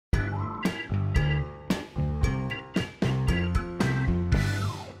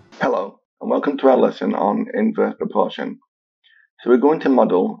welcome to our lesson on inverse proportion. So we're going to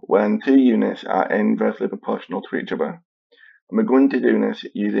model when two units are inversely proportional to each other. And we're going to do this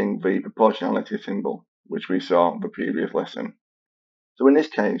using the proportionality symbol, which we saw in the previous lesson. So in this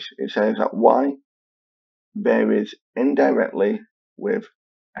case, it says that y varies indirectly with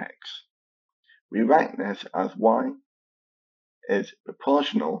x. We write this as y is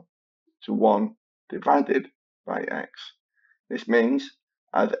proportional to 1 divided by x. This means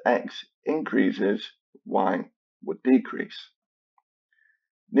as x increases, y would decrease.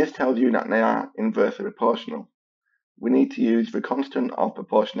 This tells you that they are inversely proportional. We need to use the constant of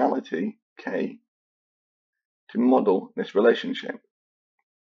proportionality, k, to model this relationship.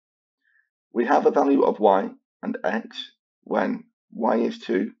 We have a value of y and x when y is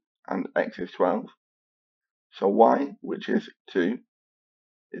 2 and x is 12. So y, which is 2,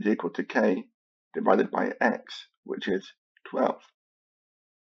 is equal to k divided by x, which is 12.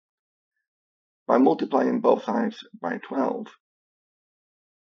 By multiplying both sides by 12,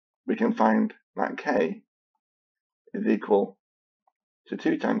 we can find that k is equal to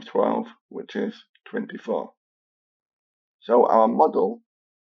 2 times 12, which is 24. So our model,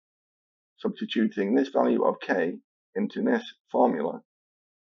 substituting this value of k into this formula,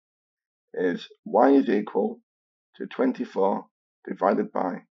 is y is equal to 24 divided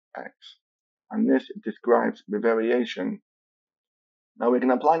by x. And this describes the variation. Now we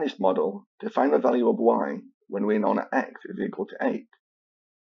can apply this model to find the value of y when we know that x is equal to 8.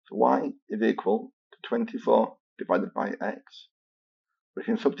 So y is equal to 24 divided by x. We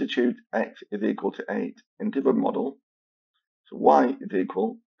can substitute x is equal to 8 into the model. So y is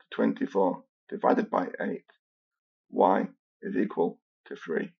equal to 24 divided by 8. Y is equal to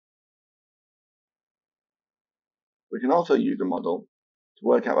 3. We can also use the model to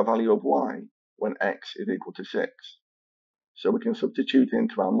work out the value of y when x is equal to 6. So we can substitute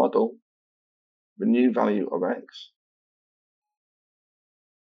into our model the new value of x.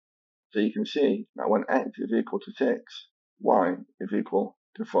 So you can see that when x is equal to 6, y is equal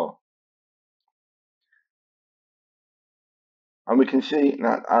to 4. And we can see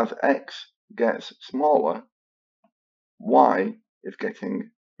that as x gets smaller, y is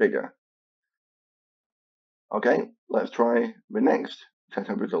getting bigger. Okay, let's try the next set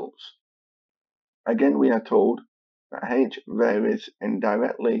of results. Again, we are told that h varies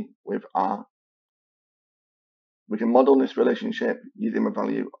indirectly with r. We can model this relationship using the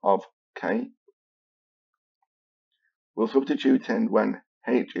value of k. We'll substitute in when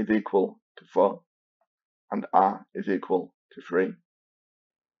h is equal to 4 and r is equal to 3.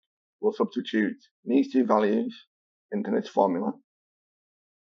 We'll substitute these two values into this formula.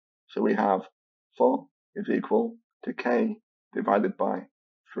 So we have 4 is equal to k divided by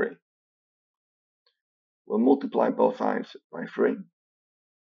 3. We'll multiply both sides by 3.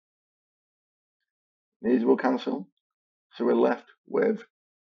 These will cancel, so we're left with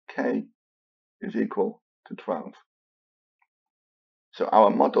k is equal to 12. So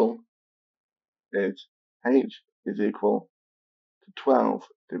our model is h is equal to 12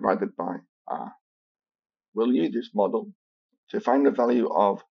 divided by r. We'll use this model to find the value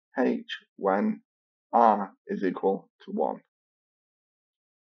of h when r is equal to 1.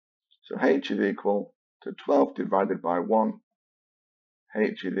 So h is equal to 12 divided by 1.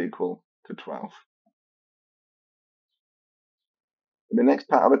 H is equal to 12. In the next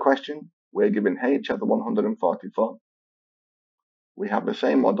part of the question, we're given h as 144. We have the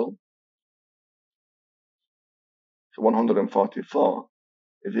same model. So 144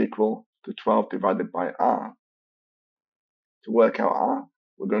 is equal to 12 divided by r. To work out r,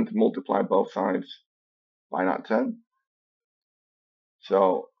 we're going to multiply both sides by that term.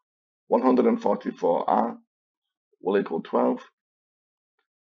 So 144r will equal 12.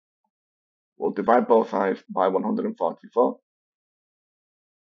 We'll divide both sides by 144.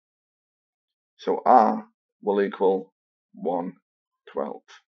 So r will equal 1/12.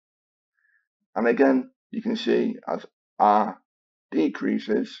 And again, you can see as r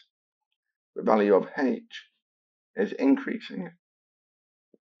decreases, the value of h is increasing.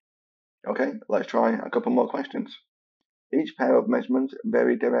 Okay, let's try a couple more questions. Each pair of measurements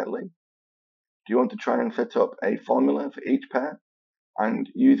vary directly. Do you want to try and set up a formula for each pair and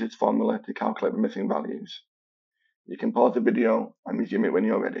use this formula to calculate the missing values? You can pause the video and resume it when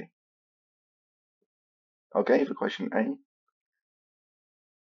you're ready. Okay, for question A.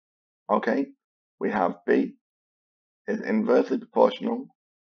 Okay, we have B is inversely proportional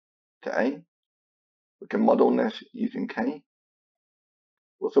to A. We can model this using K.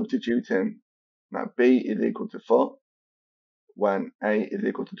 We'll substitute in that B is equal to 4 when A is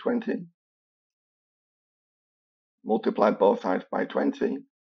equal to 20. Multiply both sides by 20.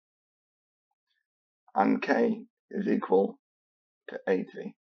 and k is equal to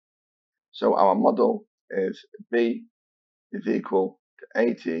 80. So our model is b is equal to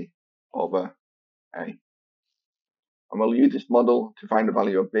 80 over a. And we'll use this model to find the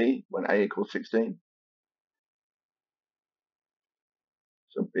value of b when a equals 16.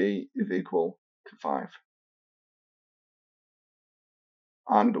 So b is equal to 5.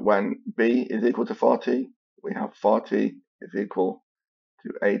 And when b is equal to 40, we have 40 is equal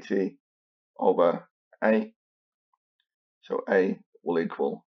to 80 over a. So a will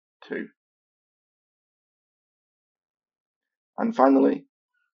equal 2. And finally,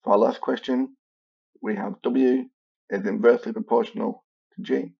 for our last question, we have w is inversely proportional to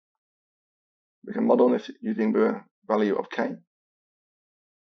g. We can model this using the value of k.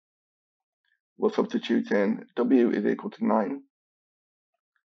 We'll substitute in w is equal to 9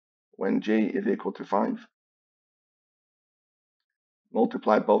 when g is equal to 5.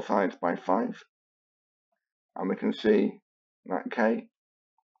 Multiply both sides by 5, and we can see that k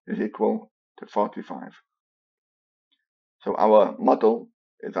is equal to 45. So our model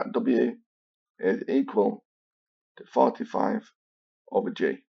is that w is equal to 45 over g.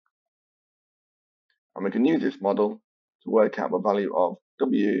 And we can use this model to work out the value of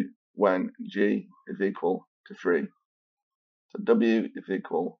w when g is equal to 3. So w is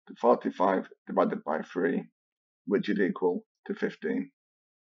equal to 45 divided by 3, which is equal to 15.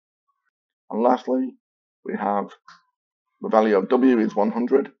 And lastly, we have the value of w is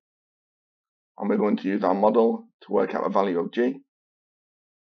 100, and we're going to use our model to work out the value of g.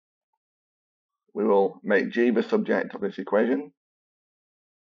 We will make g the subject of this equation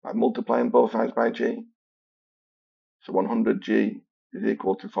by multiplying both sides by g. So 100g is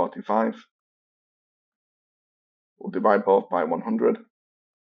equal to 45. We'll divide both by 100.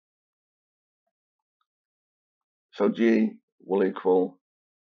 So g will equal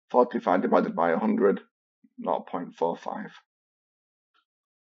 45 divided by 100, 0.45.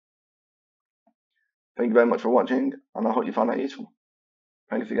 Thank you very much for watching, and I hope you found that useful.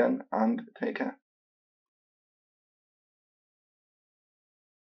 Thanks again, and take care.